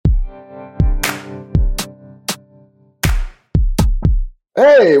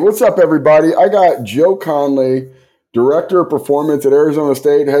Hey, what's up, everybody? I got Joe Conley, Director of Performance at Arizona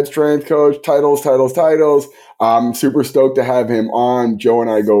State, head strength coach, titles. I'm super stoked to have him on. Joe and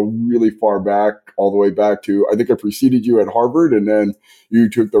I go really far back, all the way back to, I think I preceded you at Harvard, and then you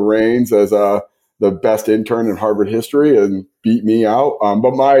took the reins as the best intern in Harvard history and beat me out.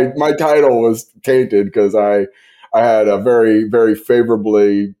 But my title was tainted because I had a very, very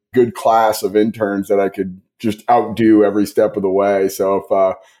favorably good class of interns that I could just outdo every step of the way. So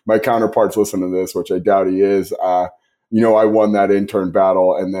if my counterparts listen to this, which I doubt he is, I won that intern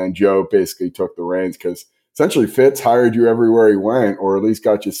battle, and then Joe basically took the reins because essentially Fitz hired you everywhere he went, or at least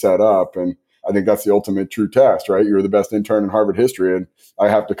got you set up. And I think that's the ultimate true test, right? You're the best intern in Harvard history, and I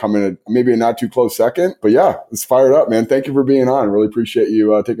have to come in at maybe a not too close second. But yeah, it's fired up, man. Thank you for being on. Really appreciate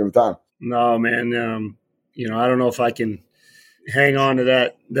you taking the time. No, man. I don't know if I can hang on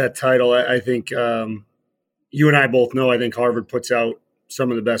to that title. I think you and I both know. I think Harvard puts out some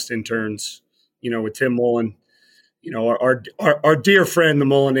of the best interns. With Tim Mullen, our dear friend, the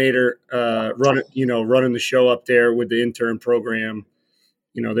Mullinator, running the show up there with the intern program.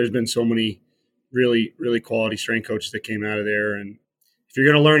 There's been so many really, really quality strength coaches that came out of there. And if you're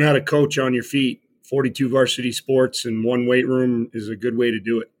going to learn how to coach on your feet, 42 varsity sports and one weight room is a good way to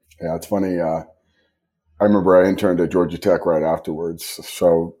do it. Yeah, it's funny. I remember I interned at Georgia Tech right afterwards.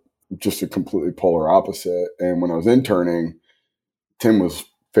 So just a completely polar opposite. And when I was interning, Tim was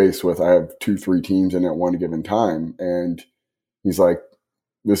faced with, I have 2, 3 teams in at one given time. And he's like,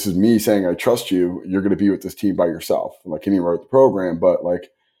 this is me saying, I trust you. You're going to be with this team by yourself. Like, can you write the program? But like,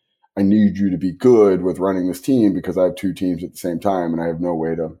 I need you to be good with running this team because I have 2 teams at the same time and I have no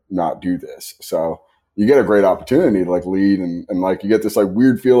way to not do this. So you get a great opportunity to like lead and like you get this like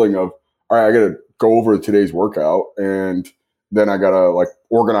weird feeling of, all right, I got to go over today's workout and then I got to like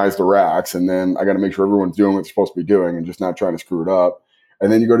organize the racks and then I got to make sure everyone's doing what they're supposed to be doing and just not trying to screw it up.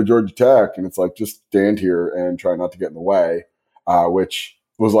 And then you go to Georgia Tech and it's like, just stand here and try not to get in the way, which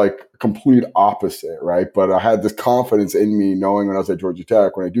was like complete opposite, right? But I had this confidence in me knowing when I was at Georgia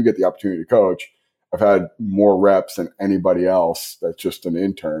Tech, when I do get the opportunity to coach, I've had more reps than anybody else that's just an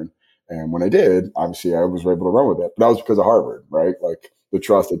intern. And when I did, obviously I was able to run with it. But that was because of Harvard, right? Like the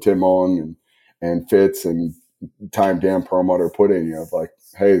trust that Tim Mullen and Fitz and time Dan Perlmutter put in you of like,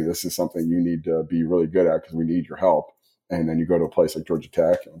 hey, this is something you need to be really good at because we need your help. And then you go to a place like Georgia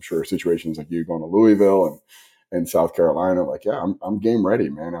Tech. I'm sure situations like you going to Louisville and South Carolina, like, yeah, I'm game ready,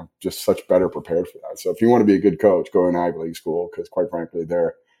 man. I'm just such better prepared for that. So if you want to be a good coach, go in Ivy League school because quite frankly,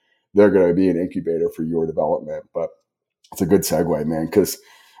 they're going to be an incubator for your development. But it's a good segue, man, because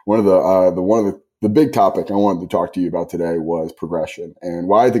one of the big topic I wanted to talk to you about today was progression. And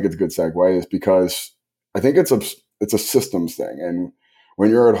why I think it's a good segue is because I think it's a systems thing. And when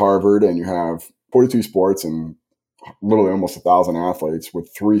you're at Harvard and you have 42 sports and literally almost 1,000 athletes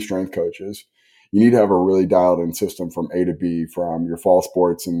with 3 strength coaches, you need to have a really dialed in system from A to B, from your fall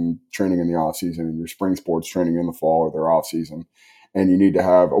sports and training in the off season and your spring sports training in the fall or their off season. And you need to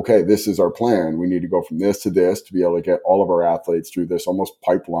have, okay, this is our plan. We need to go from this to be able to get all of our athletes through this almost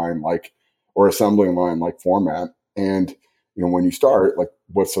pipeline like, or assembly line like format. And, when you start, like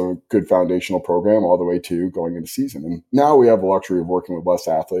what's a good foundational program all the way to going into season. And now we have the luxury of working with less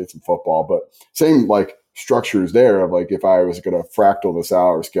athletes in football, but same like structures there of like, if I was going to fractal this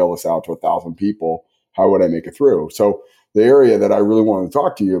out or scale this out to 1,000 people, how would I make it through? So the area that I really want to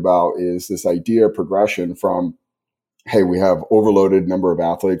talk to you about is this idea of progression from, hey, we have overloaded number of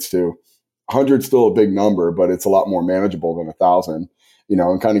athletes to 100, still a big number, but it's a lot more manageable than 1,000,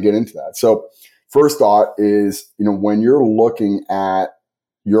 and kind of get into that. So first thought is, when you're looking at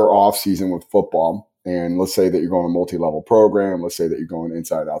your off season with football, and let's say that you're going a multi-level program, let's say that you're going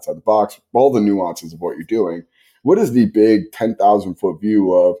inside, outside the box, all the nuances of what you're doing, what is the big 10,000 foot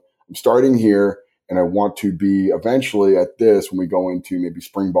view of I'm starting here and I want to be eventually at this when we go into maybe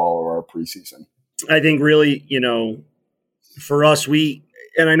spring ball or our preseason? I think really, for us,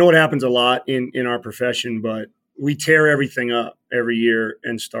 and I know it happens a lot in our profession, but we tear everything up every year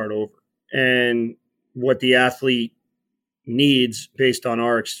and start over. And what the athlete needs based on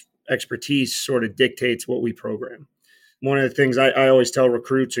our expertise sort of dictates what we program. One of the things I always tell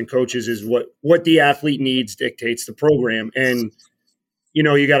recruits and coaches is what the athlete needs dictates the program. And,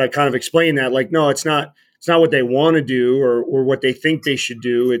 you got to kind of explain that like, no, it's not what they want to do or what they think they should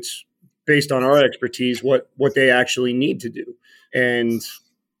do. It's based on our expertise, what they actually need to do. And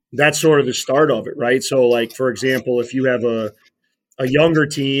that's sort of the start of it, right? So like, for example, if you have a younger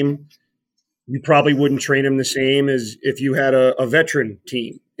team, you probably wouldn't train them the same as if you had a veteran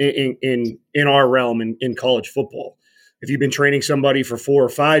team in our realm in college football. if you've been training somebody for 4 or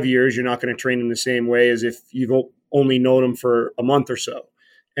 5 years, you're not going to train them the same way as if you've only known them for a month or so.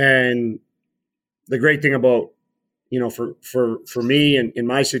 And the great thing about, for me and in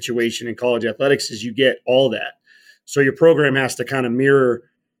my situation in college athletics is you get all that. So your program has to kind of mirror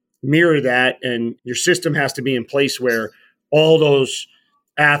that, and your system has to be in place where all those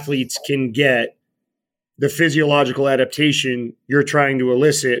athletes can get the physiological adaptation you're trying to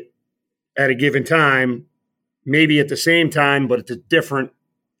elicit at a given time, maybe at the same time, but it's a different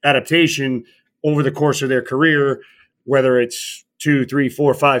adaptation over the course of their career, whether it's 2, 3,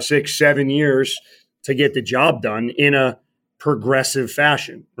 4, 5, 6, 7 years to get the job done in a progressive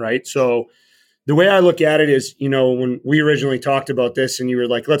fashion, right? So the way I look at it is, when we originally talked about this and you were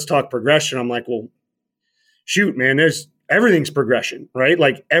like, let's talk progression, I'm like, well, shoot, man, everything's progression, right?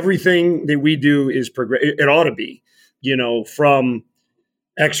 Like everything that we do is it ought to be, from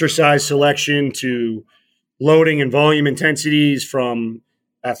exercise selection to loading and volume intensities, from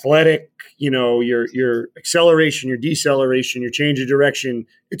athletic, your acceleration, your deceleration, your change of direction.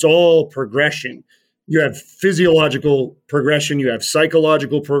 It's all progression. You have physiological progression, you have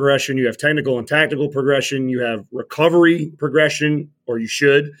psychological progression, you have technical and tactical progression, you have recovery progression, or you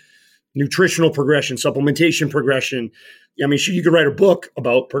should, nutritional progression, supplementation progression. I mean, you could write a book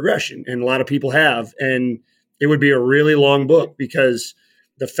about progression, and a lot of people have, and it would be a really long book because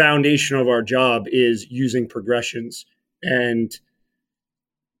the foundation of our job is using progressions. And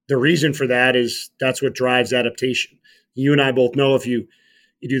the reason for that is that's what drives adaptation. You and I both know if you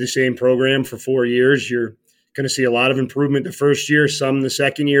do the same program for 4 years, you're going to see a lot of improvement the first year, some the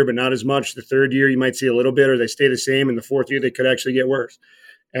second year, but not as much. The third year, you might see a little bit, or they stay the same. And the fourth year, they could actually get worse.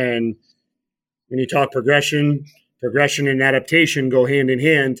 And when you talk progression and adaptation go hand in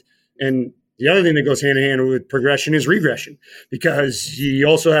hand. And the other thing that goes hand in hand with progression is regression, because you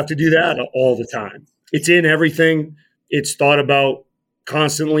also have to do that all the time. It's in everything. It's thought about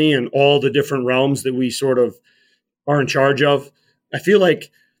constantly in all the different realms that we sort of are in charge of. I feel like,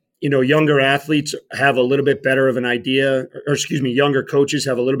 younger athletes have a little bit better of an idea, younger coaches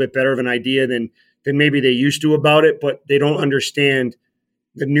have a little bit better of an idea than maybe they used to about it, but they don't understand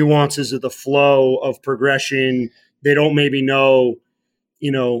the nuances of the flow of progression. They don't maybe know,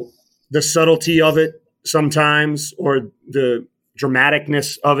 the subtlety of it sometimes, or the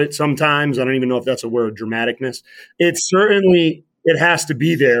dramaticness of it sometimes. I don't even know if that's a word, dramaticness. It has to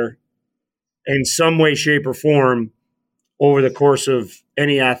be there in some way, shape, or form over the course of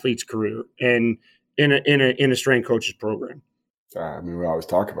any athlete's career and in a strength coach's program. We always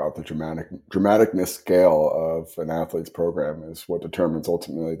talk about the dramaticness scale of an athlete's program is what determines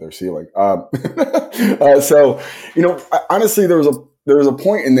ultimately their ceiling. So, honestly, there was a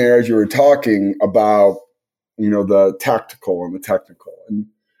point in there as you were talking about, the tactical and the technical. And,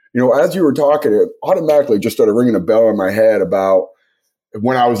 as you were talking, it automatically just started ringing a bell in my head about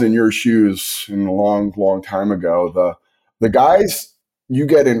when I was in your shoes a long, long time ago, the guys you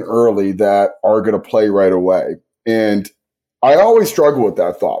get in early that are going to play right away. And I always struggle with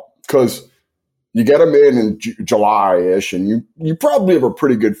that thought because you get them in July-ish, and you probably have a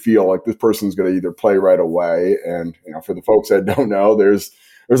pretty good feel like this person's going to either play right away. And for the folks that don't know, there's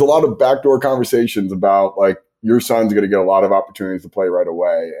a lot of backdoor conversations about like your son's going to get a lot of opportunities to play right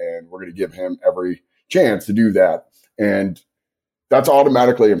away, and we're going to give him every chance to do that. And that's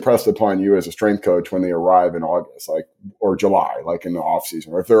automatically impressed upon you as a strength coach when they arrive in August, or July, like in the off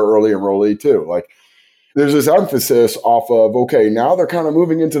season, or if they're early enrollee too, like. There's this emphasis off of, okay, now they're kind of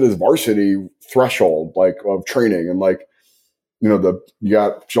moving into this varsity threshold, like of training. And like, you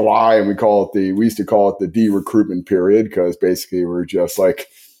got July, and we used to call it the de-recruitment period, because basically we're just like,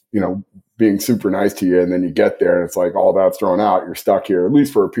 being super nice to you. And then you get there and it's like all that's thrown out. You're stuck here, at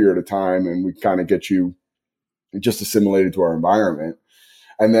least for a period of time. And we kind of get you just assimilated to our environment.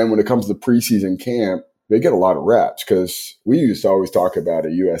 And then when it comes to preseason camp, they get a lot of reps, because we used to always talk about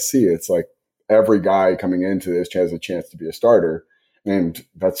at USC, it's like, every guy coming into this has a chance to be a starter. And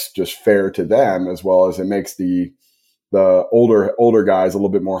that's just fair to them, as well as it makes the older guys a little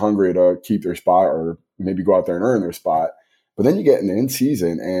bit more hungry to keep their spot, or maybe go out there and earn their spot. But then you get in the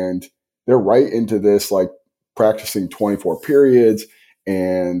in-season and they're right into this, like practicing 24 periods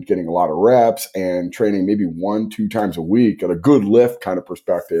and getting a lot of reps and training maybe 1-2 times a week at a good lift kind of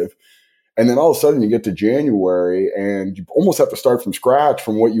perspective. And then all of a sudden you get to January and you almost have to start from scratch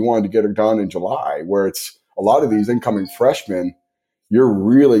from what you wanted to get it done in July, where it's a lot of these incoming freshmen, you're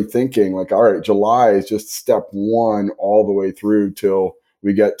really thinking like, all right, July is just step one all the way through till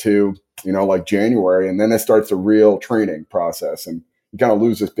we get to, like January. And then it starts the real training process, and you kind of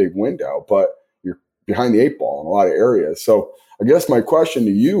lose this big window, but you're behind the eight ball in a lot of areas. So I guess my question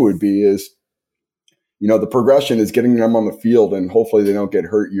to you would be is, the progression is getting them on the field, and hopefully they don't get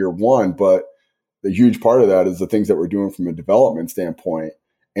hurt year one. But the huge part of that is the things that we're doing from a development standpoint.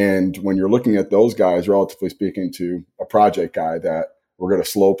 And when you're looking at those guys, relatively speaking, to a project guy that we're going to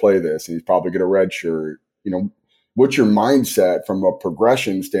slow play this, and he's probably going to redshirt, what's your mindset from a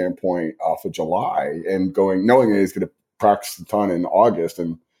progression standpoint off of July and knowing that he's going to practice a ton in August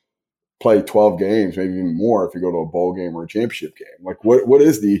and play 12 games, maybe even more if you go to a bowl game or a championship game? Like, what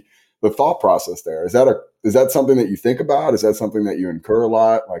is the thought process there? Is that something that you think about? Is that something that you incur a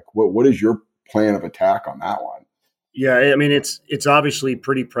lot? Like, what is your plan of attack on that one? Yeah, I mean, it's obviously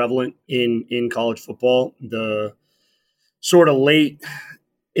pretty prevalent in college football. The sort of late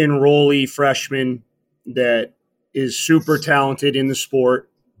enrollee freshman that is super talented in the sport,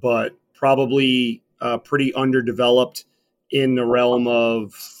 but probably pretty underdeveloped in the realm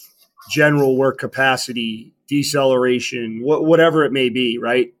of general work capacity, deceleration, whatever it may be,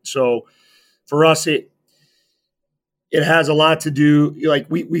 right? So for us, it has a lot to do, like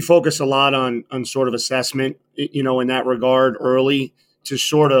we focus a lot on sort of assessment, in that regard early, to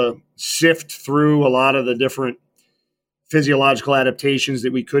sort of sift through a lot of the different physiological adaptations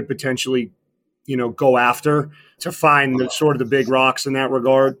that we could potentially, go after to find the sort of the big rocks in that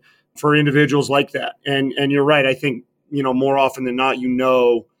regard for individuals like that. And you're right. I think, more often than not,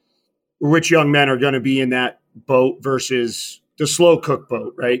 which young men are going to be in that boat versus the slow cook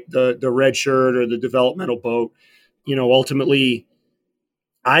boat, right? The red shirt or the developmental boat. Ultimately,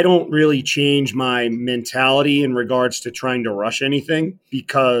 I don't really change my mentality in regards to trying to rush anything,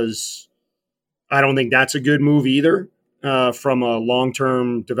 because I don't think that's a good move either from a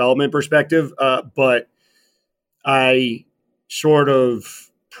long-term development perspective. But I sort of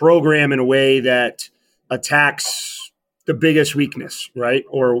program in a way that attacks the biggest weakness, right?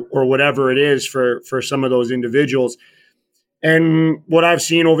 Or whatever it is for some of those individuals. And what I've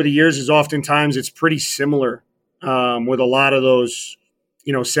seen over the years is oftentimes it's pretty similar with a lot of those,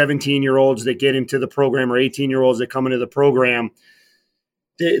 17-year-olds that get into the program or 18-year-olds that come into the program.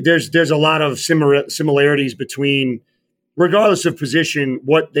 There's a lot of similarities between, regardless of position,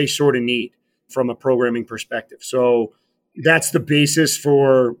 what they sort of need from a programming perspective. So that's the basis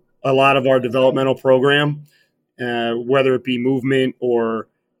for a lot of our developmental program, whether it be movement or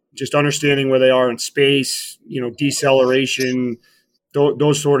just understanding where they are in space, deceleration,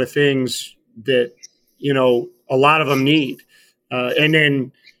 those sort of things that, a lot of them need. And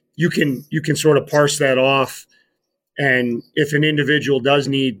then you can sort of parse that off. And if an individual does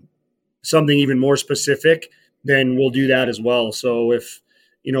need something even more specific, then we'll do that as well. So if,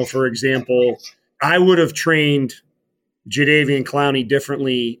 for example, I would have trained Jadeveon Clowney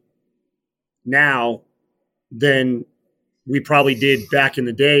differently now than we probably did back in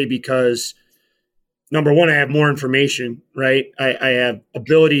the day, because number one, I have more information, right? I have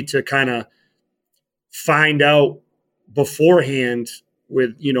ability to kind of find out beforehand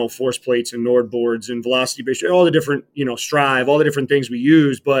with, force plates and Nord boards and velocity based, all the different, strive, all the different things we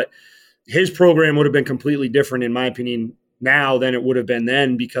use. But his program would have been completely different, in my opinion, now than it would have been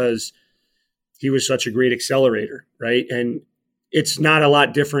then, because he was such a great accelerator, right? And it's not a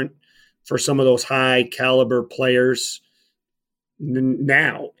lot different for some of those high caliber players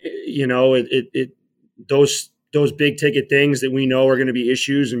now. Those big ticket things that we know are going to be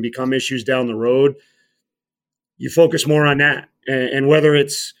issues and become issues down the road, you focus more on that. And whether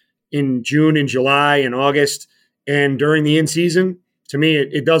it's in June and July and August and during the in-season, to me,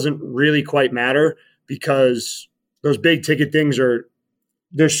 it doesn't really quite matter, because those big ticket things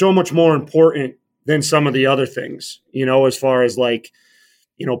they're so much more important than some of the other things, as far as like,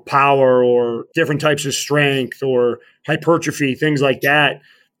 power or different types of strength or hypertrophy, things like that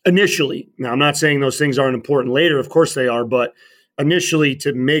initially. Now, I'm not saying those things aren't important later. Of course they are. But initially,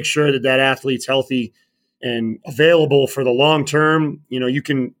 to make sure that athlete's healthy and available for the long term, you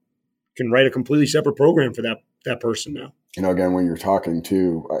can write a completely separate program for that person now. Again, when you're talking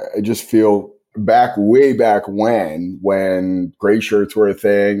too, I just feel way back when gray shirts were a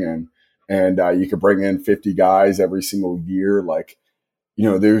thing and you could bring in 50 guys every single year. Like,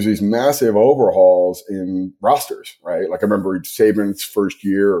 there's these massive overhauls in rosters, right? Like I remember Saban's first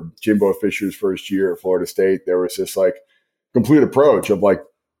year or Jimbo Fisher's first year at Florida State, there was this like complete approach of like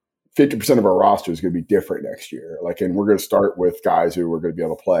 50% of our roster is going to be different next year. And we're going to start with guys who are going to be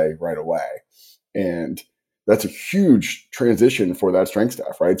able to play right away. And that's a huge transition for that strength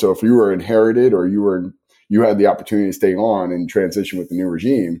staff, right? So if you were inherited or you had the opportunity to stay on and transition with the new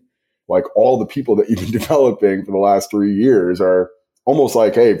regime, like all the people that you've been developing for the last 3 years are almost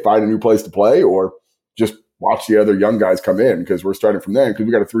like, hey, find a new place to play or just watch the other young guys come in, because we're starting from then, because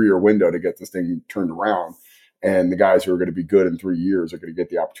we got a 3-year window to get this thing turned around. And the guys who are going to be good in 3 years are going to get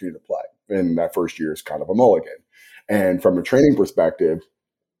the opportunity to play. And that first year is kind of a mulligan. And from a training perspective,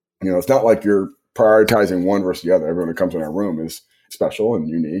 it's not like you're prioritizing one versus the other. Everyone that comes in our room is special and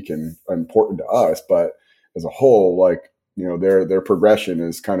unique and important to us. But as a whole, their progression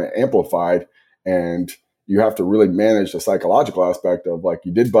is kind of amplified, and you have to really manage the psychological aspect of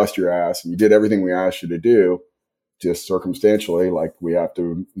you did bust your ass and you did everything we asked you to do. Just circumstantially, we have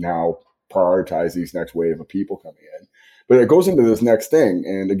to now prioritize these next wave of people coming in. But it goes into this next thing.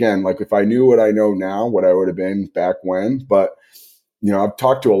 And again, if I knew what I know now, what I would have been back when. But, I've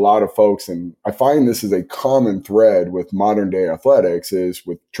talked to a lot of folks, and I find this is a common thread with modern day athletics is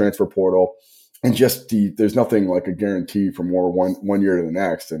with transfer portal and just there's nothing like a guarantee from one year to the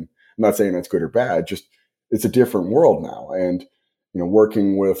next. And I'm not saying that's good or bad, just it's a different world now. And,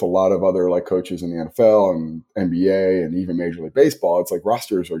 working with a lot of other coaches in the NFL and NBA and even Major League Baseball, it's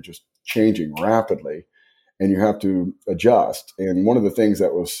rosters are just changing rapidly and you have to adjust. And one of the things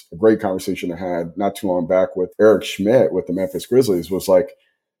that was a great conversation I had not too long back with Eric Schmidt with the Memphis Grizzlies was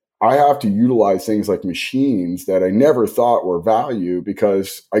I have to utilize things like machines that I never thought were value,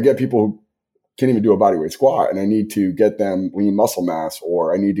 because I get people who can't even do a bodyweight squat and I need to get them lean muscle mass,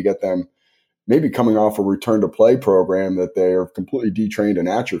 or I need to get them maybe coming off a return to play program that they are completely detrained and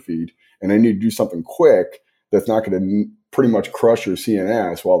atrophied, and they need to do something quick that's not going to pretty much crush your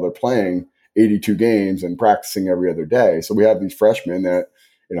CNS while they're playing 82 games and practicing every other day. So we have these freshmen that,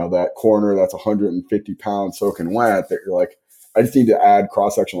 that corner that's 150 pounds soaking wet that you're I just need to add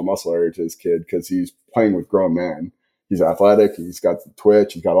cross-sectional muscle area to this kid because he's playing with grown men. He's athletic. He's got the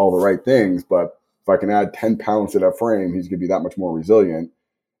twitch. He's got all the right things. But if I can add 10 pounds to that frame, he's going to be that much more resilient.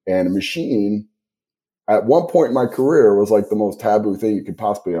 And a machine at one point in my career was the most taboo thing you could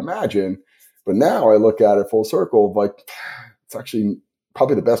possibly imagine. But now I look at it full circle of it's actually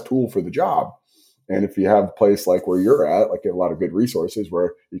probably the best tool for the job. And if you have a place where you're at, you have a lot of good resources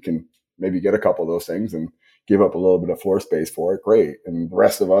where you can maybe get a couple of those things and give up a little bit of floor space for it, great. And the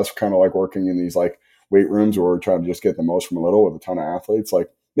rest of us kind of working in these weight rooms where we're trying to just get the most from a little with a ton of athletes,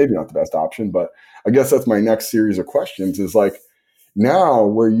 maybe not the best option. But I guess that's my next series of questions is now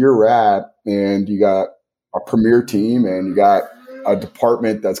where you're at and you got a premier team and you got a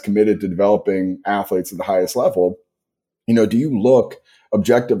department that's committed to developing athletes at the highest level, do you look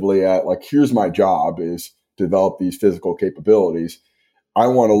objectively at here's my job is to develop these physical capabilities. I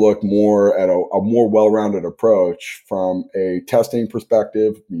want to look more at a more well-rounded approach from a testing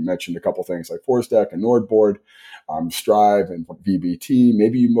perspective. You mentioned a couple things like ForceDeck and NordBoard, Strive and VBT.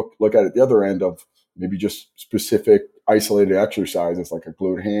 Maybe you look at it the other end of maybe just specific isolated exercises like a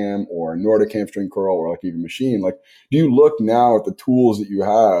glute ham or a Nordic hamstring curl or even machine. Do you look now at the tools that you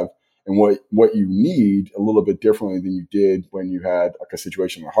have and what you need a little bit differently than you did when you had a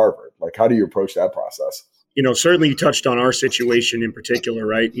situation at Harvard? How do you approach that process? Certainly you touched on our situation in particular,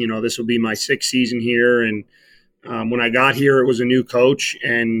 right? This will be my 6th season here. And when I got here, it was a new coach.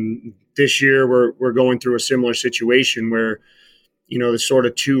 And this year we're going through a similar situation where, there's sort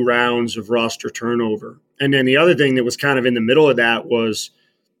of 2 rounds of roster turnover. And then the other thing that was kind of in the middle of that was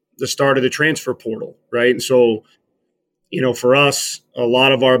the start of the transfer portal, right? And so, for us, a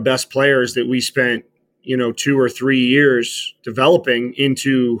lot of our best players that we spent, 2 or 3 years developing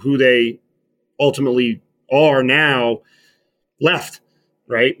into who they ultimately are now left,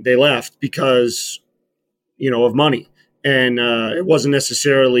 right? They left because, of money. And it wasn't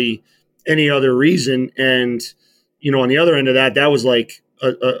necessarily any other reason. And, on the other end of that, that was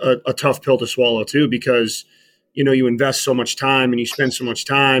a tough pill to swallow too, because, you invest so much time and you spend so much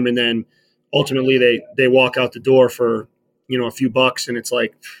time, and then ultimately they walk out the door for, a few bucks, and it's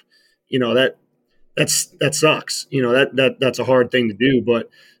that sucks. That's a hard thing to do. But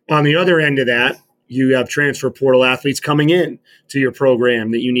on the other end of that, you have transfer portal athletes coming in to your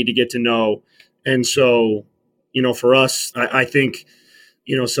program that you need to get to know. And so, for us, I think,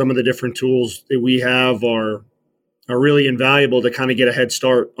 some of the different tools that we have are really invaluable to kind of get a head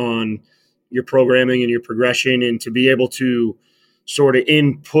start on your programming and your progression, and to be able to sort of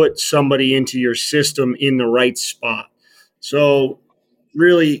input somebody into your system in the right spot. So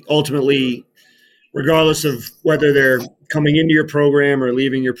really, ultimately, regardless of whether they're coming into your program or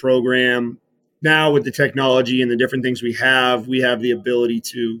leaving your program, now with the technology and the different things we have the ability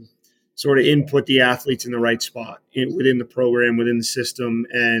to sort of input the athletes in the right spot within the program, within the system.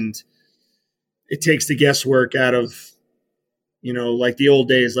 And it takes the guesswork out of, the old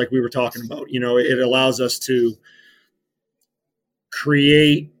days, like we were talking about. It allows us to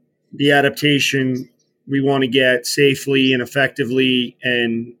create the adaptation we want to get safely and effectively,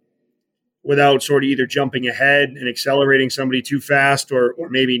 and without sort of either jumping ahead and accelerating somebody too fast or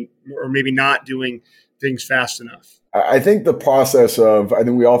maybe not doing things fast enough. I think the process of, I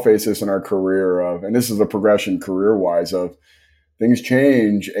think we all face this in our career of, and this is the progression career wise of things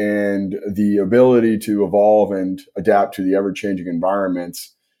change, and the ability to evolve and adapt to the ever changing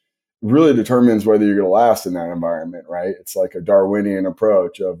environments really determines whether you're going to last in that environment, right? It's like a Darwinian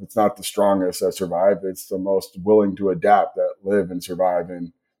approach of it's not the strongest that survive, it's the most willing to adapt that live and survive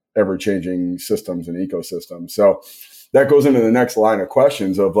in ever changing systems and ecosystems. So that goes into the next line of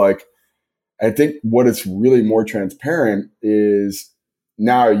questions of like, I think what is really more transparent is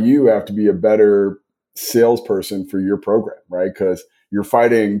now you have to be a better salesperson for your program, right? Because you're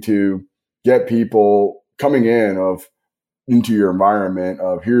fighting to get people coming into your environment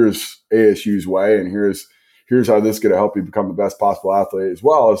of here's ASU's way and here's how this is going to help you become the best possible athlete, as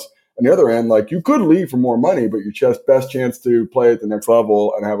well as on the other end, like you could leave for more money, but your best chance to play at the next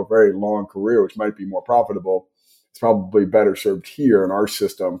level and have a very long career, which might be more profitable, it's probably better served here in our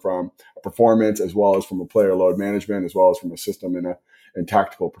system from a performance as well as from a player load management, as well as from a system and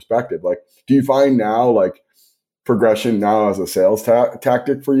tactical perspective. Like, do you find now like progression now as a sales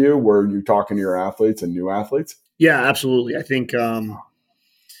tactic for you where you're talking to your athletes and new athletes? Yeah, absolutely. I think,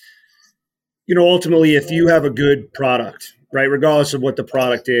 ultimately, if you have a good product, right, regardless of what the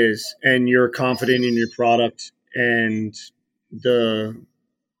product is, and you're confident in your product and the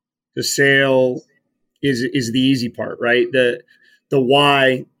sale is the easy part, right? The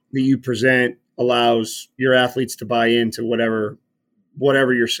why that you present allows your athletes to buy into whatever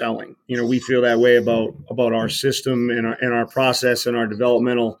you're selling. We feel that way about our system and our process and our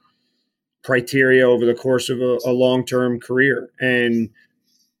developmental criteria over the course of a long-term career. And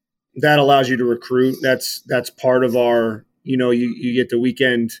that allows you to recruit. That's part of our, you get the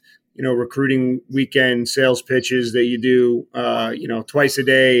weekend, recruiting weekend sales pitches that you do, twice a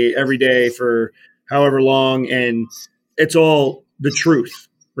day, every day for however long. And it's all the truth,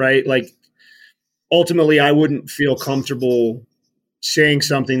 right? Like ultimately I wouldn't feel comfortable saying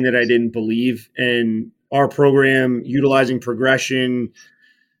something that I didn't believe. And our program, utilizing progression,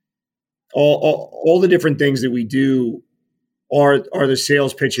 all the different things that we do are the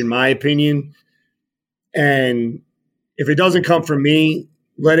sales pitch, in my opinion. And if it doesn't come from me,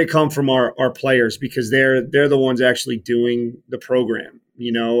 let it come from our players, because they're the ones actually doing the program.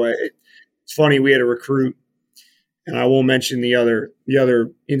 It's funny, we had a recruit, and I won't mention the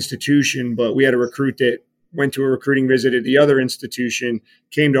other institution, but we had a recruit that went to a recruiting visit at the other institution,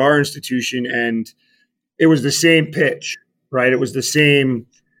 came to our institution, and it was the same pitch, right? It was the same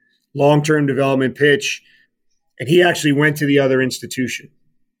long-term development pitch. And he actually went to the other institution,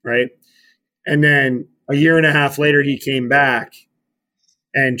 right? And then a year and a half later, he came back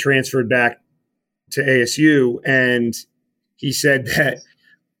and transferred back to ASU. And he said that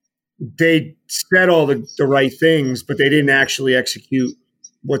they said all the right things, but they didn't actually execute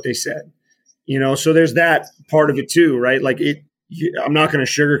what they said. So there's that part of it too, right? Like I'm not going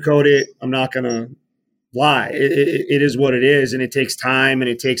to sugarcoat it. I'm not going to lie. It is what it is. And it takes time and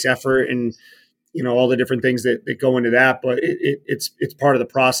it takes effort and, all the different things that go into that. But it's part of the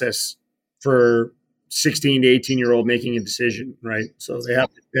process for 16 to 18-year-old making a decision, right? So they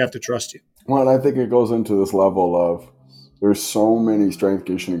have to trust you. Well, and I think it goes into this level of there's so many strength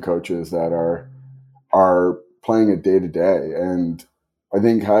conditioning coaches that are playing it day to day. And I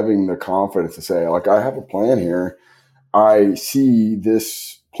think having the confidence to say, like, I have a plan here. I see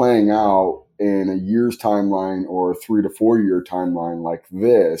this playing out in a year's timeline or a 3 to 4 year timeline like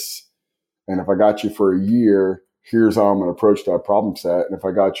this. And if I got you for a year, here's how I'm going to approach that problem set. And if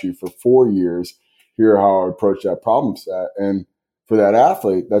I got you for 4 years, here's how I approach that problem set. And for that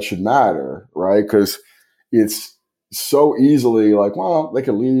athlete, that should matter, right? Because it's so easily like, well, they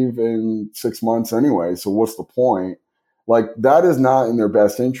could leave in 6 months anyway. So what's the point? Like, that is not in their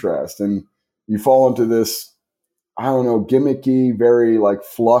best interest. And you fall into this, I don't know, gimmicky, very like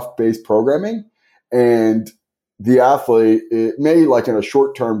fluff-based programming. And the athlete, it may like in a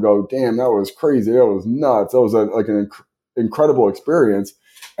short term go, damn, that was crazy. That was nuts. That was an incredible experience.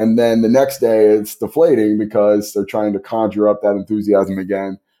 And then the next day it's deflating because they're trying to conjure up that enthusiasm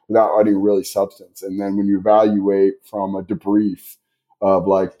again without any really substance. And then when you evaluate from a debrief of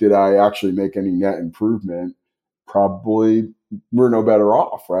like, did I actually make any net improvement? Probably we're no better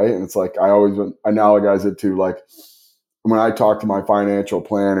off, right? And it's like, I always analogize it to like when I talk to my financial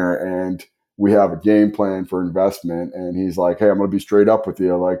planner and we have a game plan for investment and he's like, hey, I'm going to be straight up with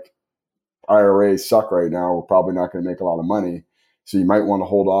you. Like, IRAs suck right now. We're probably not going to make a lot of money. So you might want to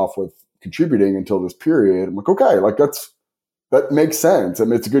hold off with contributing until this period. I'm like, okay, like that makes sense. I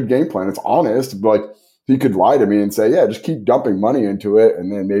mean, it's a good game plan. It's honest, but like he could lie to me and say, yeah, just keep dumping money into it.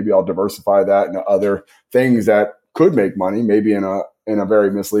 And then maybe I'll diversify that into other things that could make money, maybe in a very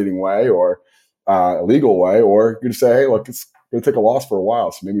misleading way, or illegal way, or you can say, hey, look, it's going to take a loss for a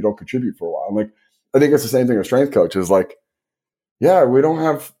while, so maybe you don't contribute for a while. And like, I think it's the same thing with strength coaches. Like, yeah, we don't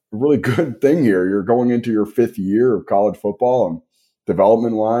have a really good thing here. You're going into your 5th year of college football, and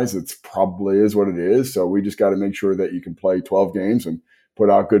development wise, it's probably is what it is. So we just got to make sure that you can play 12 games and put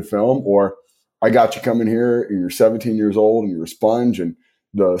out good film. Or I got you coming here and you're 17 years old and you're a sponge, and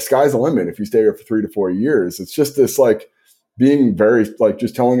the sky's the limit if you stay here for 3 to 4 years. It's just this like being very like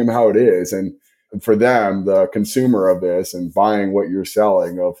just telling them how it is. And for them, the consumer of this and buying what you're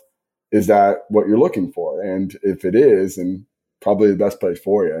selling of, is that what you're looking for? And if it is, then probably the best place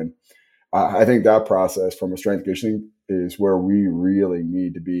for you. And I think that process from a strength conditioning is where we really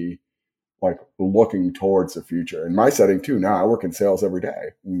need to be like looking towards the future. In my setting too, now I work in sales every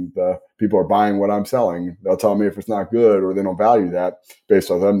day, and people are buying what I'm selling. They'll tell me if it's not good or they don't value that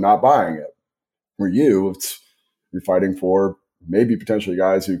based on them not buying it. For you, you're fighting for maybe potentially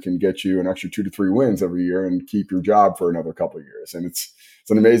guys who can get you an extra 2 to 3 wins every year and keep your job for another couple of years. And it's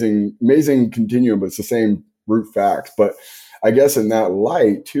an amazing continuum, but it's the same root facts. But I guess in that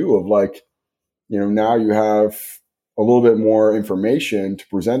light too of like, now you have a little bit more information to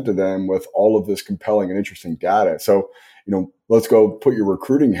present to them with all of this compelling and interesting data. So, let's go put your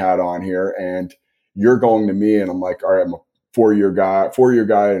recruiting hat on here, and you're going to me and I'm like, all right, I'm a 4-year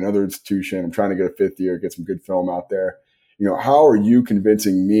guy at another institution. I'm trying to get a 5th year, get some good film out there. How are you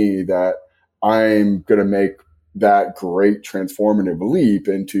convincing me that I'm going to make that great transformative leap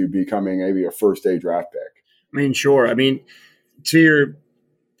into becoming maybe a first-day draft pick? I mean, sure. I mean, to your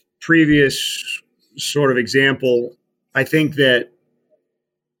previous sort of example, I think that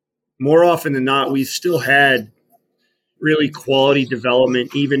more often than not, we've still had really quality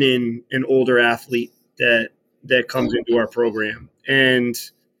development, even in an older athlete that comes into our program. And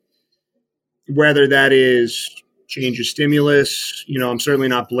whether that is change of stimulus, I'm certainly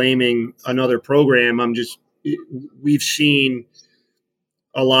not blaming another program. We've seen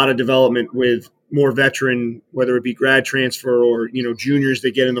a lot of development with more veteran, whether it be grad transfer or, juniors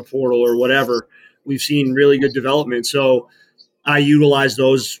that get in the portal or whatever. We've seen really good development. So I utilize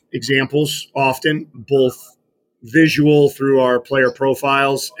those examples often, both visual through our player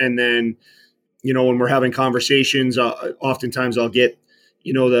profiles, and then, when we're having conversations, oftentimes I'll get,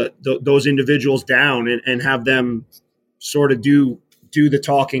 those individuals down and have them sort of do the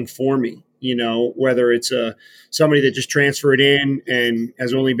talking for me. Whether it's somebody that just transferred in and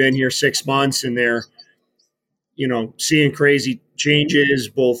has only been here 6 months and they're, seeing crazy changes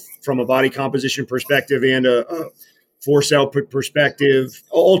both from a body composition perspective and a force output perspective.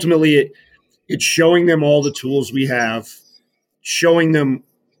 Ultimately, it's showing them all the tools we have, showing them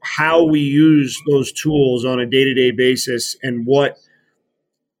how we use those tools on a day-to-day basis and what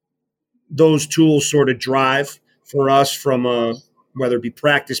those tools sort of drive for us from whether it be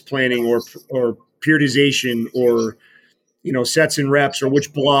practice planning or periodization or, sets and reps or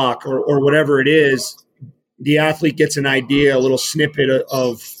which block or whatever it is. The athlete gets an idea, a little snippet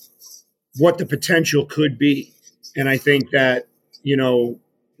of what the potential could be. And I think that,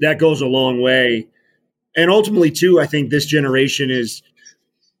 that goes a long way. And ultimately, too, I think this generation is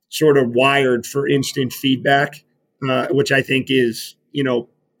sort of wired for instant feedback, which I think is,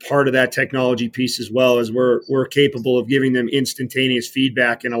 part of that technology piece as well, as we're capable of giving them instantaneous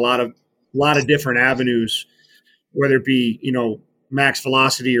feedback in a lot of different avenues, whether it be, max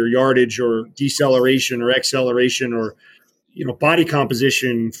velocity or yardage or deceleration or acceleration or, body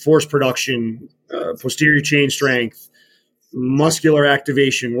composition, force production, posterior chain strength, muscular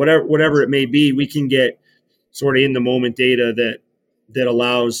activation, whatever it may be. We can get sort of in the moment data that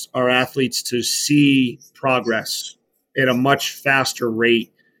allows our athletes to see progress at a much faster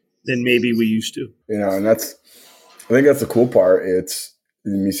rate than maybe we used to. And I think that's the cool part. It's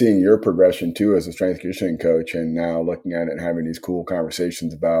me seeing your progression too as a strength conditioning coach, and now looking at it and having these cool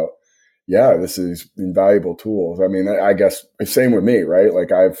conversations about, this is invaluable tools. I mean, I guess same with me, right?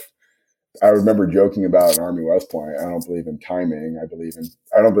 Like I remember joking about an Army West Point. I don't believe in timing. I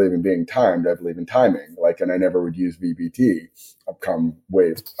don't believe in being timed. I believe in timing. And I never would use VBT. I've come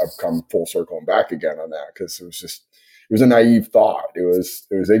full circle and back again on that, because it was a naive thought. It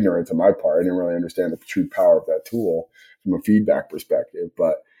was ignorance on my part. I didn't really understand the true power of that tool from a feedback perspective.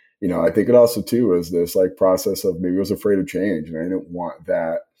 But, I think it also too is this like process of maybe I was afraid of change, and I didn't want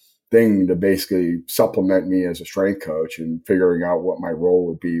that thing to basically supplement me as a strength coach and figuring out what my role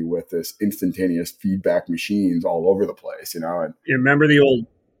would be with this instantaneous feedback machines all over the place, And you remember the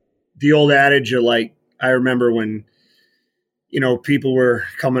old adage of like, I remember when, people were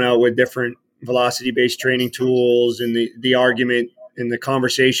coming out with different velocity-based training tools, and the argument and the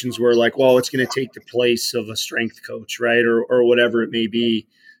conversations were like, well, it's going to take the place of a strength coach, right? Or whatever it may be.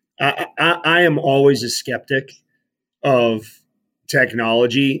 I am always a skeptic of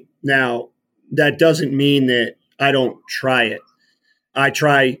technology. Now, that doesn't mean that I don't try it. I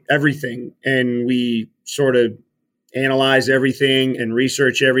try everything, and we sort of analyze everything and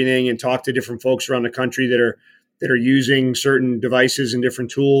research everything and talk to different folks around the country that are using certain devices and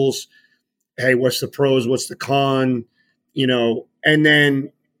different tools. Hey, what's the pros? What's the con? And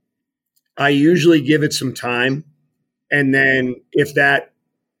then I usually give it some time. And then if that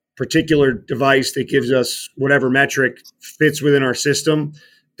particular device that gives us whatever metric fits within our system,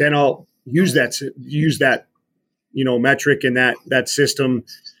 then I'll use that metric and that system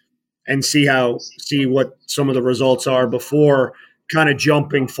and see what some of the results are before kind of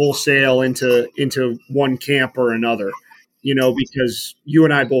jumping full sail into one camp or another. Because you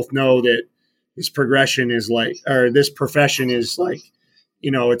and I both know that this profession is like,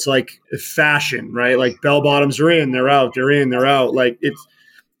 it's like fashion, right? Like bell bottoms are in, they're out, they're in, they're out. Like it's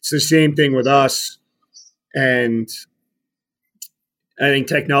the same thing with us. And I think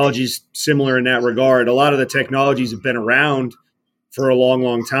technology is similar in that regard. A lot of the technologies have been around for a long,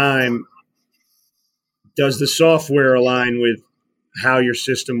 long time. Does the software align with how your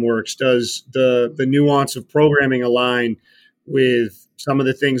system works? Does the nuance of programming align with some of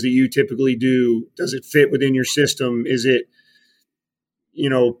the things that you typically do? Does it fit within your system? Is it,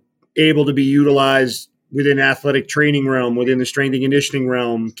 able to be utilized within athletic training realm, within the strength and conditioning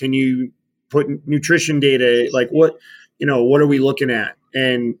realm? Can you put nutrition data? Like what are we looking at,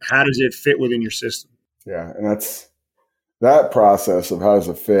 and how does it fit within your system? Yeah, and that process of how does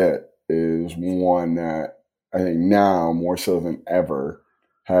it fit is one that I think now more so than ever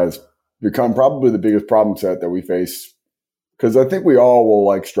has become probably the biggest problem set that we face, because I think we all will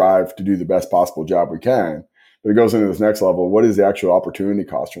like strive to do the best possible job we can, but it goes into this next level. What is the actual opportunity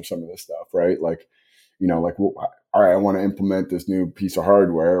cost from some of this stuff, right? Like, well, all right, I want to implement this new piece of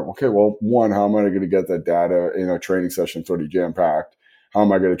hardware. Okay, well, one, how am I going to get that data in a training session sort of jam packed? How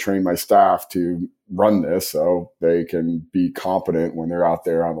am I going to train my staff to run this so they can be competent when they're out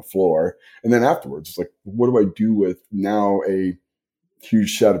there on the floor? And then afterwards, it's like, what do I do with now a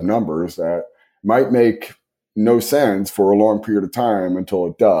huge set of numbers that might make no sense for a long period of time until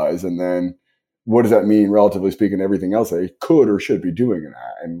it does? And then what does that mean, relatively speaking, to everything else they could or should be doing in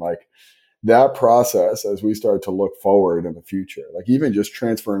that? And like that process, as we start to look forward in the future, like even just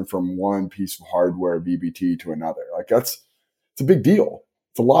transferring from one piece of hardware VBT to another, like it's a big deal.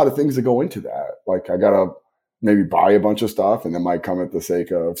 It's a lot of things that go into that. Like I got to maybe buy a bunch of stuff, and that might come at the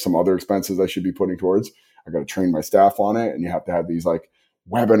sake of some other expenses I should be putting towards. I got to train my staff on it, and you have to have these like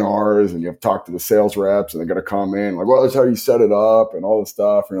webinars, and you have to talk to the sales reps, and they got to come in like, well, that's how you set it up and all this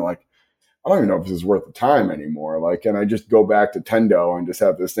stuff. And you're like, I don't even know if this is worth the time anymore. Like, and I just go back to Tendo and just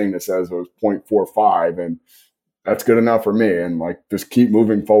have this thing that says it was 0.45, and that's good enough for me. And like, just keep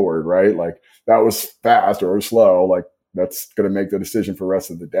moving forward, right? Like that was fast or slow. Like that's going to make the decision for the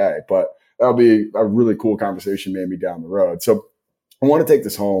rest of the day. But that'll be a really cool conversation maybe down the road. So I want to take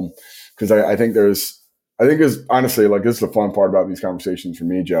this home because I think there's honestly, like, this is the fun part about these conversations for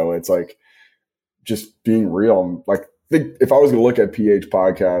me, Joe. It's like just being real. Like, if I was going to look at PH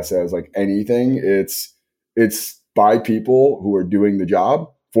podcasts as like anything, it's by people who are doing the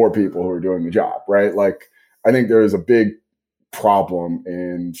job for people who are doing the job, right? Like, I think there is a big problem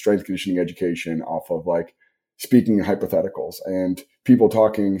in strength conditioning education off of like speaking in hypotheticals and people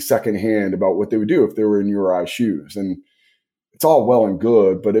talking secondhand about what they would do if they were in your eyes' shoes. And it's all well and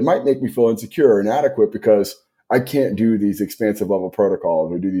good, but it might make me feel insecure and inadequate because I can't do these expansive level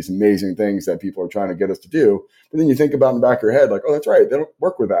protocols or do these amazing things that people are trying to get us to do. But then you think about in the back of your head, like, oh, that's right. They don't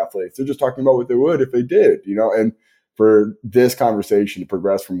work with athletes. They're just talking about what they would if they did, and for this conversation to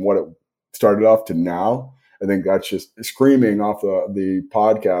progress from what it started off to now, I think that's just screaming off the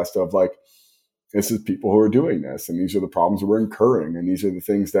podcast of like, this is people who are doing this, and these are the problems that we're incurring, and these are the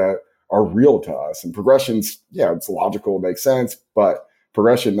things that are real to us. And progression's, yeah, it's logical, it makes sense, but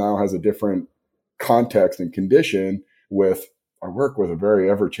progression now has a different context and condition with I work with a very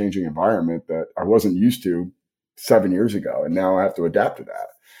ever-changing environment that I wasn't used to 7 years ago, and now I have to adapt to that.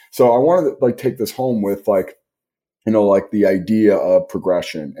 So I wanted to like take this home with like, like the idea of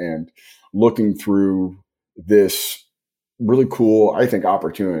progression and looking through this really cool, I think,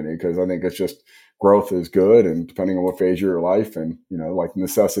 opportunity, because I think it's just growth is good, and depending on what phase of your life, and like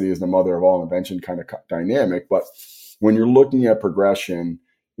necessity is the mother of all invention kind of dynamic. But when you're looking at progression,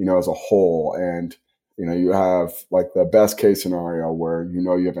 as a whole, and you have like the best case scenario where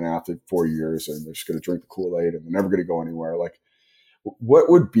you have an athlete 4 years and they're just going to drink the Kool-Aid and they're never going to go anywhere. Like, what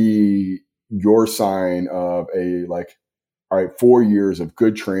would be your sign of a like, all right, 4 years of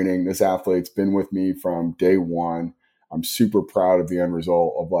good training. This athlete's been with me from day one. I'm super proud of the end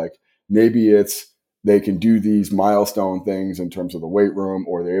result of like, maybe it's they can do these milestone things in terms of the weight room,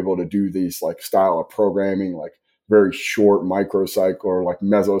 or they're able to do these like style of programming, like very short microcycle or like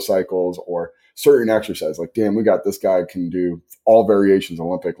mesocycles or certain exercise. Like, damn, we got this guy can do all variations of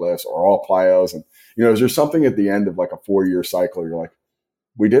Olympic lifts or all plyos. And, is there something at the end of like a 4-year cycle? You're like,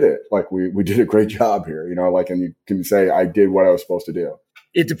 we did it. Like we did a great job here, like, and you can say, I did what I was supposed to do.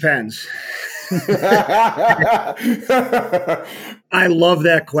 It depends. I love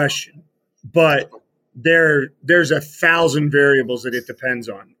that question, but there's 1,000 variables that it depends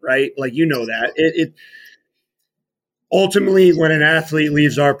on, right? Like, that it ultimately, when an athlete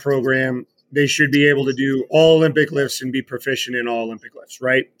leaves our program, they should be able to do all Olympic lifts and be proficient in all Olympic lifts,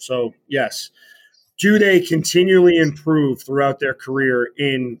 right? So yes. Do they continually improve throughout their career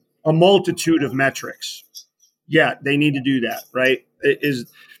in a multitude of metrics? Yeah, they need to do that, right?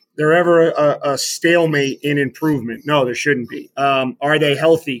 Is there ever a stalemate in improvement? No, there shouldn't be. Are they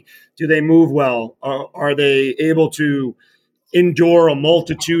healthy? Do they move well? Are they able to endure a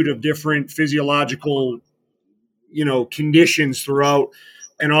multitude of different physiological, conditions throughout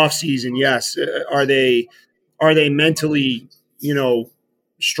an off season? Yes. Are they mentally,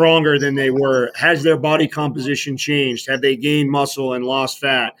 stronger than they were? Has their body composition changed? Have they gained muscle and lost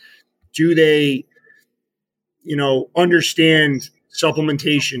fat? Do they, understand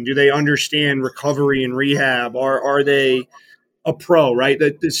supplementation? Do they understand recovery and rehab? Are they a pro, right?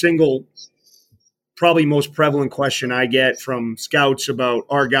 The single probably most prevalent question I get from scouts about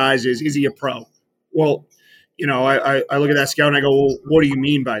our guys is he a pro? Well, I look at that scout and I go, well, what do you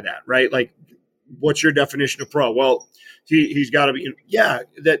mean by that, right? Like, what's your definition of pro? Well, he's got to be,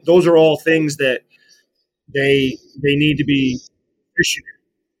 that those are all things that they need to be efficient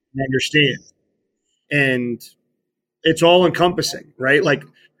and understand. And it's all encompassing, right? Like,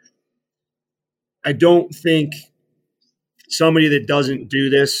 I don't think somebody that doesn't do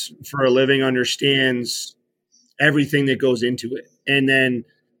this for a living understands everything that goes into it. And then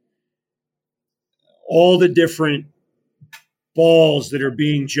all the different balls that are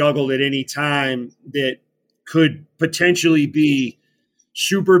being juggled at any time that could potentially be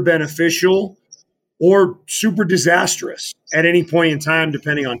super beneficial or super disastrous at any point in time,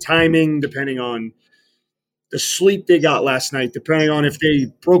 depending on timing, depending on the sleep they got last night, depending on if they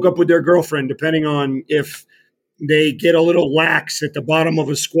broke up with their girlfriend, depending on if they get a little lax at the bottom of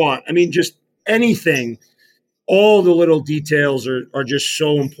a squat. I mean, just anything. All the little details are just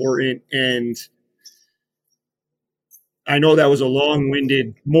so important. And I know that was a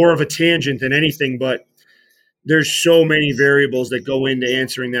long-winded, more of a tangent than anything, but there's so many variables that go into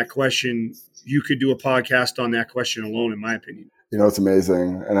answering that question. You could do a podcast on that question alone, in my opinion. It's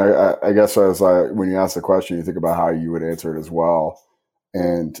amazing. And I guess I was like, when you ask the question, you think about how you would answer it as well.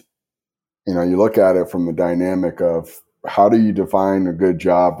 And, you look at it from the dynamic of how do you define a good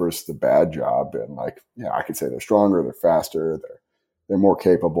job versus the bad job? And like, I could say they're stronger, they're faster, they're more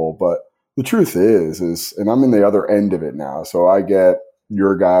capable. But the truth is, and I'm in the other end of it now. So I get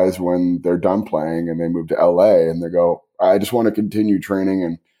your guys when they're done playing and they move to LA and they go, I just want to continue training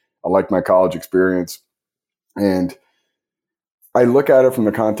and I like my college experience. And I look at it from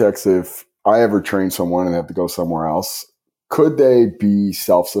the context of if I ever train someone and have to go somewhere else, could they be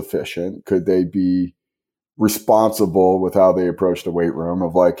self-sufficient? Could they be responsible with how they approach the weight room,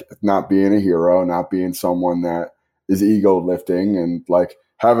 of like not being a hero, not being someone that is ego lifting, and like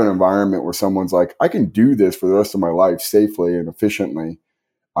have an environment where someone's like, I can do this for the rest of my life safely and efficiently.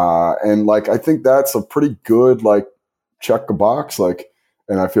 And like, I think that's a pretty good, like, check a box. Like,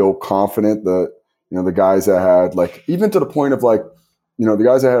 and I feel confident that, the guys that had, like, even to the point of like, the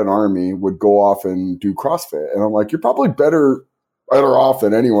guys that had an army would go off and do CrossFit. And I'm like, you're probably better off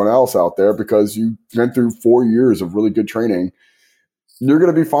than anyone else out there because you went through 4 years of really good training. You're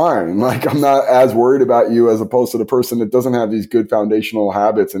going to be fine. Like, I'm not as worried about you as opposed to the person that doesn't have these good foundational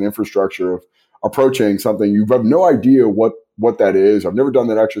habits and infrastructure of approaching something. You have no idea what that is. I've never done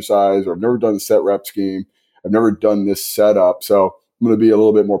that exercise, or I've never done the set rep scheme. I've never done this setup. So I'm going to be a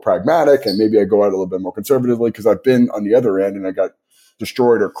little bit more pragmatic, and maybe I go out a little bit more conservatively because I've been on the other end and I got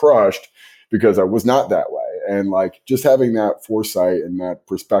destroyed or crushed because I was not that way. And like, just having that foresight and that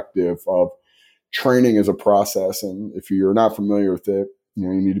perspective of training as a process. And if you're not familiar with it, you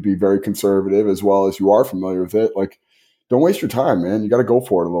need to be very conservative as well as you are familiar with it. Like, don't waste your time, man. You got to go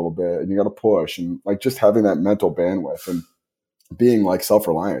for it a little bit and you got to push, and like just having that mental bandwidth and being like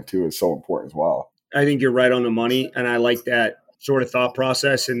self-reliant too is so important as well. I think you're right on the money. And I like that sort of thought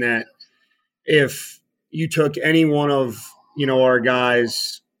process, in that if you took any one of, our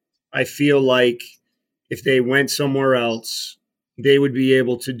guys, I feel like if they went somewhere else, they would be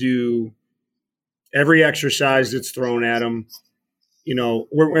able to do every exercise that's thrown at them.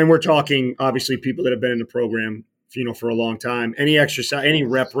 We're talking obviously people that have been in the program, for a long time. Any exercise, any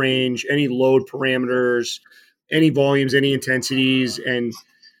rep range, any load parameters, any volumes, any intensities, and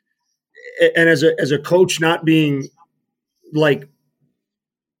as a coach, not being like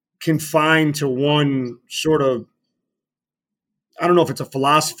confined to one sort of, I don't know if it's a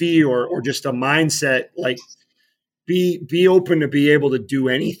philosophy or just a mindset, like be open to be able to do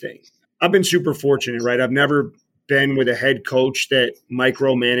anything. I've been super fortunate, right? I've never been with a head coach that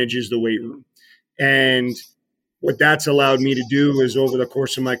micromanages the weight room. And what that's allowed me to do is over the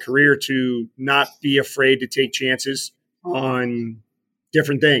course of my career to not be afraid to take chances on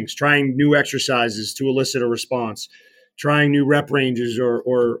different things, trying new exercises to elicit a response, trying new rep ranges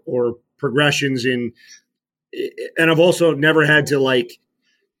or progressions in. And I've also never had to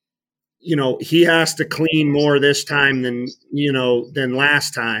he has to clean more this time than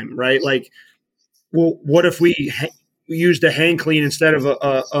last time, right? Like, well, what if we used a hang clean instead of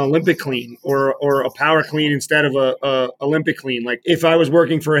a Olympic clean or a power clean instead of a Olympic clean? Like, if I was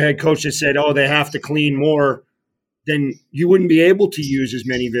working for a head coach that said, oh, they have to clean more, then you wouldn't be able to use as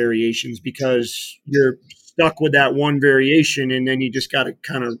many variations because you're stuck with that one variation. And then you just got to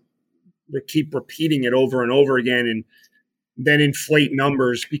kind of keep repeating it over and over again and then inflate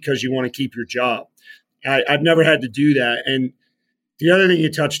numbers because you want to keep your job. I've never had to do that. And the other thing you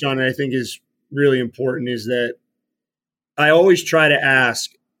touched on, I think is really important, is that I always try to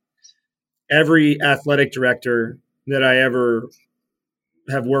ask every athletic director that I ever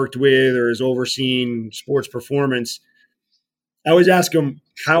have worked with or has overseen sports performance. I always ask them,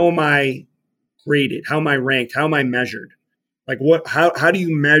 how am I graded? How am I ranked? How am I measured? Like how do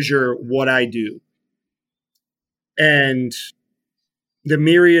you measure what I do? And the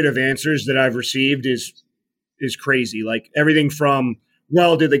myriad of answers that I've received is crazy. Like everything from,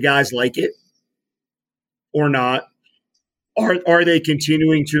 well, did the guys like it or not? Are they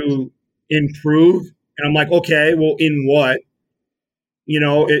continuing to improve? And I'm like, okay, well, in what?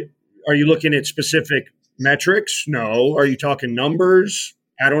 Are you looking at specific metrics? No. Are you talking numbers?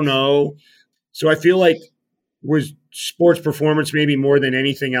 I don't know. So I feel like with sports performance, maybe more than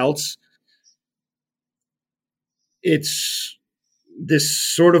anything else, it's this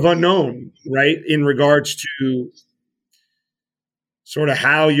sort of unknown, right? In regards to sort of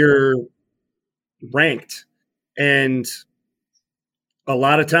how you're ranked. And a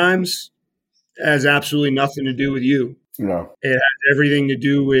lot of times it has absolutely nothing to do with you. No. It has everything to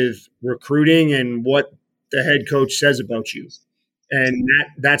do with recruiting and what the head coach says about you. And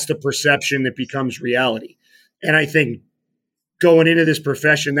that's the perception that becomes reality. And I think going into this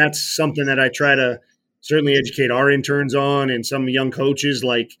profession, that's something that I try to certainly educate our interns on and some young coaches.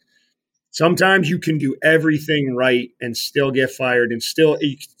 Like, sometimes you can do everything right and still get fired and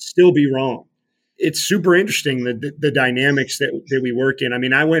you can still be wrong. It's super interesting, the dynamics that we work in. I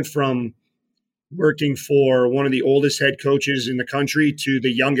mean, I went from working for one of the oldest head coaches in the country to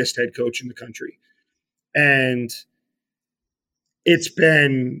the youngest head coach in the country. And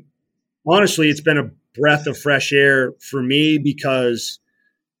honestly, it's been a breath of fresh air for me because,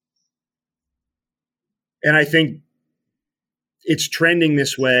 and I think it's trending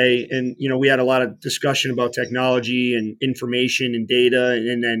this way. And, we had a lot of discussion about technology and information and data,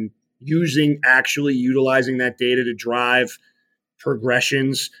 and then actually utilizing that data to drive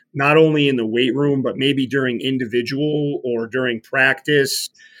progressions, not only in the weight room, but maybe during individual or during practice,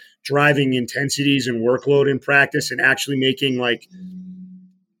 driving intensities and workload in practice and actually making like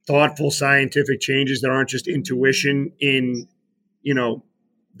thoughtful scientific changes that aren't just intuition in,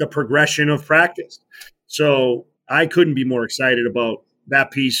 the progression of practice. So I couldn't be more excited about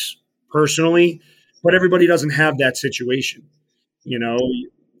that piece personally, but everybody doesn't have that situation.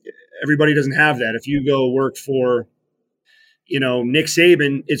 Everybody doesn't have that. If you go work for, Nick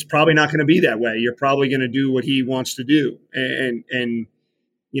Saban, it's probably not going to be that way. You're probably going to do what he wants to do. And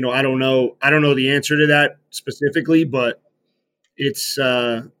I don't know the answer to that specifically, but it's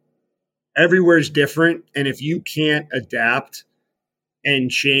everywhere's different. And if you can't adapt and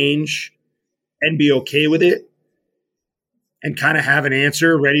change and be okay with it and kind of have an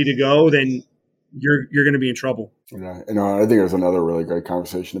answer ready to go, then you're going to be in trouble. Yeah, I think there's another really great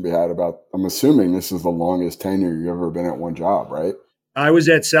conversation to be had about, I'm assuming this is the longest tenure you've ever been at one job, right? I was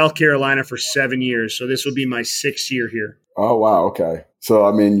at South Carolina for 7 years, so this will be my 6th year here. Oh, wow. Okay. So,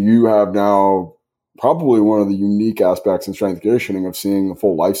 I mean, you have now probably one of the unique aspects in strength conditioning of seeing the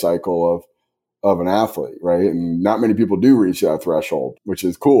full life cycle of an athlete, right? And not many people do reach that threshold, which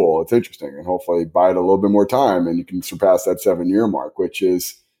is cool. It's interesting. And hopefully buy it a little bit more time and you can surpass that 7-year mark, which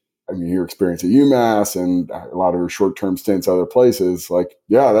is, I mean, your experience at UMass and a lot of your short-term stints other places, like,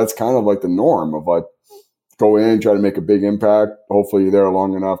 yeah, that's kind of like the norm of like, go in, try to make a big impact. Hopefully you're there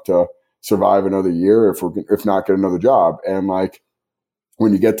long enough to survive another year, if not get another job. And like,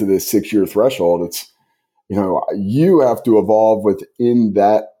 when you get to this 6-year threshold, it's, you have to evolve within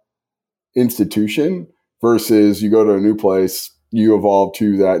that institution versus you go to a new place, you evolve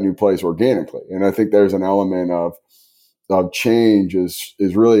to that new place organically. And I think there's an element of change is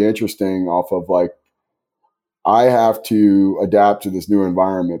really interesting off of like, I have to adapt to this new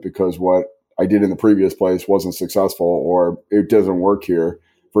environment because what I did in the previous place wasn't successful or it doesn't work here.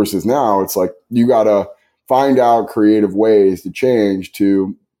 Versus now, it's like you got to find out creative ways to change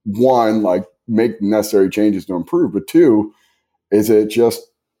to, one, like make necessary changes to improve, but two, is it just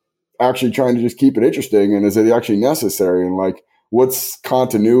actually trying to just keep it interesting, and is it actually necessary, and like what's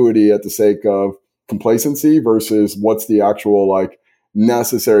continuity at the sake of complacency versus what's the actual like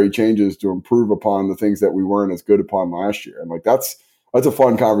necessary changes to improve upon the things that we weren't as good upon last year. And like that's a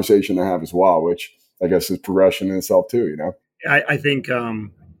fun conversation to have as well, which I guess is progression in itself too, I think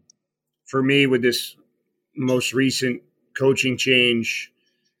for me with this most recent coaching change,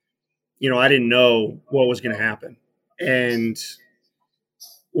 I didn't know what was going to happen. And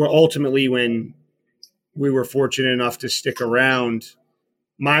ultimately, when we were fortunate enough to stick around,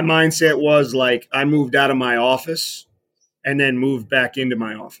 my mindset was like I moved out of my office and then moved back into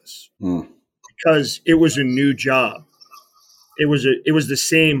my office because it was a new job. It was the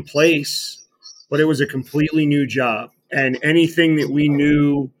same place, but it was a completely new job. And anything that we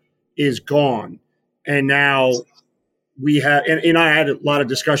knew is gone. And now we have, and I had a lot of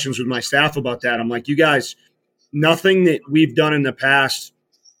discussions with my staff about that. I'm like, you guys, nothing that we've done in the past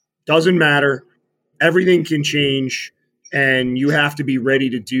doesn't matter. Everything can change, and you have to be ready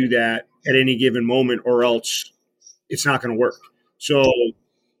to do that at any given moment, or else it's not going to work. So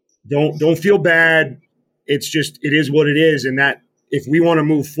don't feel bad. It's just, it is what it is. And that if we want to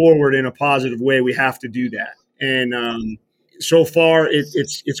move forward in a positive way, we have to do that. And so far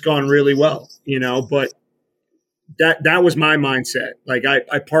it's gone really well, but that was my mindset. Like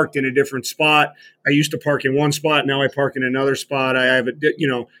I parked in a different spot. I used to park in one spot. Now I park in another spot. I have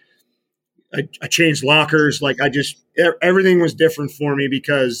I changed lockers. Like everything was different for me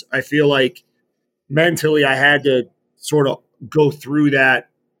because I feel like mentally I had to sort of go through that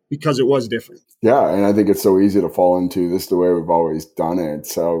because it was different. Yeah. And I think it's so easy to fall into this the way we've always done it.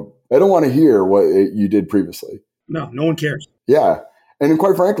 So I don't want to hear what you did previously. No one cares. Yeah. And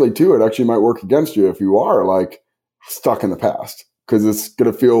quite frankly, too, it actually might work against you if you are like stuck in the past, because it's going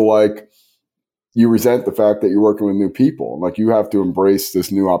to feel like you resent the fact that you're working with new people. Like you have to embrace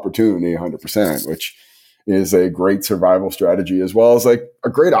this new opportunity 100%, which is a great survival strategy as well as like a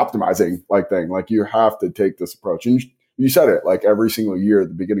great optimizing like thing. Like you have to take this approach. And you said it, like every single year at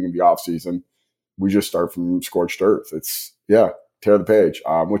the beginning of the off season, we just start from scorched earth. It's tear the page,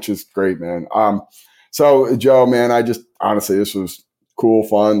 which is great, man. So Joe, man, I just honestly, this was cool,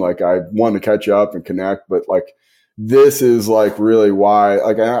 fun. Like I wanted to catch up and connect, but like this is like really why,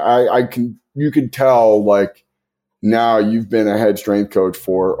 like you can tell like now you've been a head strength coach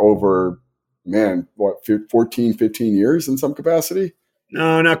for over, 14, 15 years in some capacity?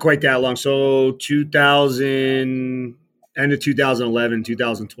 No, not quite that long. So end of 2011,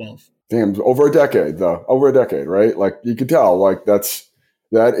 2012. Damn, over a decade though. Over a decade, right? Like you can tell, like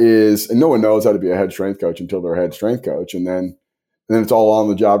that is, and no one knows how to be a head strength coach until they're a head strength coach, and then it's all on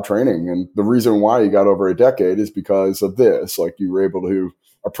the job training. And the reason why you got over a decade is because of this. Like you were able to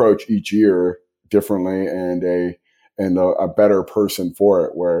approach each year differently and a better person for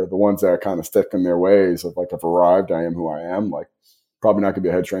it. Where the ones that kind of stick in their ways of like, I've arrived, I am who I am. Like probably not going to be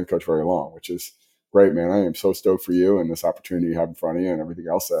a head strength coach very long, which is great, man. I am so stoked for you and this opportunity you have in front of you and everything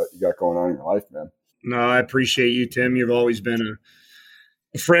else that you got going on in your life, man. No, I appreciate you, Tim. You've always been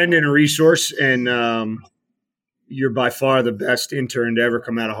a friend and a resource, and you're by far the best intern to ever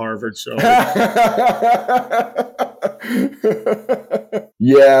come out of Harvard. So,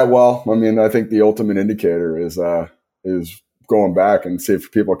 yeah, well, I mean, I think the ultimate indicator is going back and see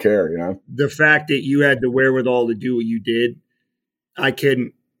if people care. The fact that you had the wherewithal to do what you did, I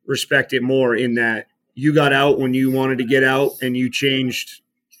couldn't respect it more. In that you got out when you wanted to get out, and you changed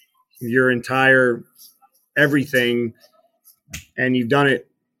your entire everything, and you've done it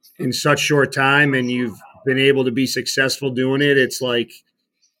in such short time, and you've been able to be successful doing it. It's like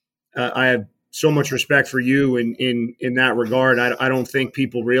I have so much respect for you in that regard. I don't think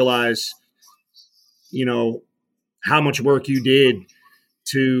people realize, how much work you did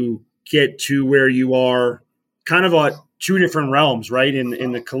to get to where you are, kind of at two different realms, right?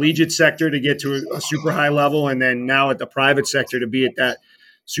 In the collegiate sector to get to a super high level, and then now at the private sector to be at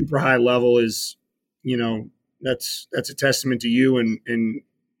super high level is, that's a testament to you and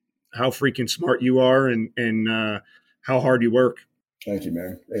how freaking smart you are and how hard you work. Thank you,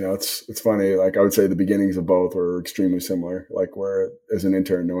 man. It's funny. Like I would say the beginnings of both are extremely similar. Like where as an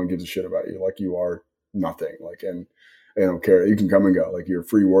intern, no one gives a shit about you. Like you are nothing. Like, and they don't care. You can come and go. Like you're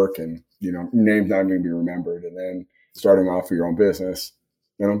free work and, your name's not going to be remembered. And then starting off for your own business,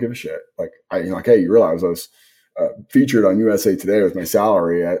 they don't give a shit. Like hey, you realize I was featured on USA Today with my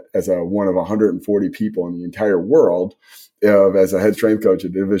salary as one of 140 people in the entire world as a head strength coach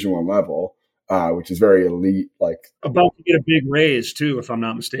at Division I level. Which is very elite. Like about to get a big raise too, if I'm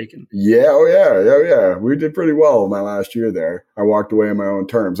not mistaken. Yeah, oh yeah. We did pretty well my last year there. I walked away on my own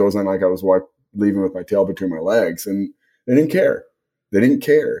terms. It wasn't like I was leaving with my tail between my legs, and they didn't care. They didn't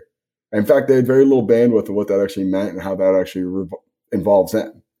care. In fact, they had very little bandwidth of what that actually meant and how that actually involves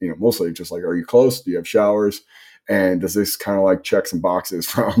them. Mostly just like, are you close? Do you have showers? And does this kind of like check some boxes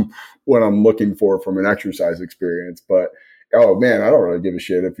from what I'm looking for from an exercise experience? But oh man, I don't really give a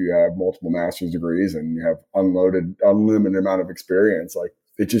shit if you have multiple master's degrees and you have unlimited amount of experience. Like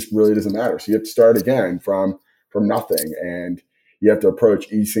it just really doesn't matter. So you have to start again from nothing, and you have to approach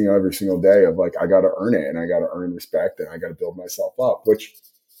every single day of like, I got to earn it, and I got to earn respect, and I got to build myself up. Which,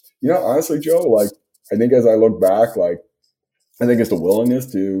 honestly, Joe, like I think as I look back, like I think it's the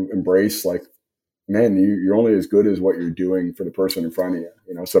willingness to embrace, like, man, you're only as good as what you're doing for the person in front of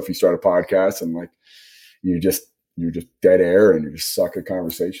you. So if you start a podcast and like you're just dead air and you just suck at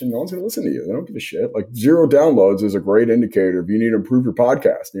conversation, no one's going to listen to you. They don't give a shit. Like 0 downloads is a great indicator if you need to improve your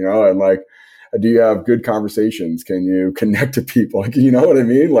podcast, and like, do you have good conversations? Can you connect to people? Like, you know what I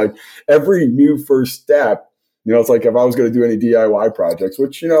mean? Like every new first step, it's like if I was going to do any DIY projects,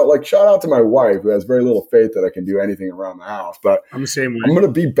 which, like shout out to my wife who has very little faith that I can do anything around the house, but I'm the same way. I'm going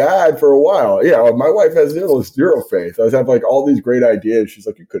to be bad for a while. Yeah. My wife has zero faith. I have like all these great ideas. She's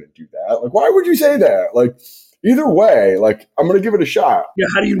like, you couldn't do that. Like, why would you say that? Like, either way, like I'm going to give it a shot. Yeah.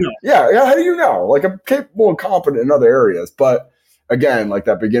 How do you know? Yeah. How do you know? Like I'm capable and competent in other areas, but again, like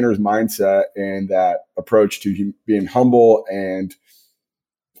that beginner's mindset and that approach to being humble and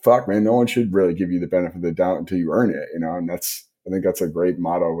fuck, man, no one should really give you the benefit of the doubt until you earn it, and I think that's a great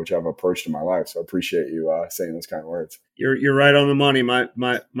motto, which I've approached in my life. So I appreciate you saying those kind of words. You're right on the money. My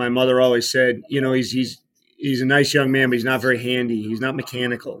mother always said, he's a nice young man, but he's not very handy. He's not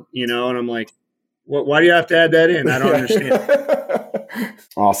mechanical, and I'm like, why do you have to add that in? I don't understand.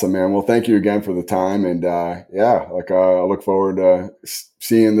 Awesome, man. Well, thank you again for the time. And I look forward to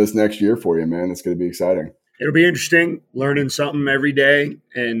seeing this next year for you, man. It's going to be exciting. It'll be interesting learning something every day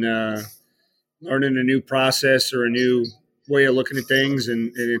and learning a new process or a new way of looking at things.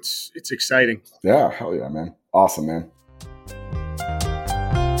 And it's exciting. Yeah. Hell yeah, man. Awesome, man.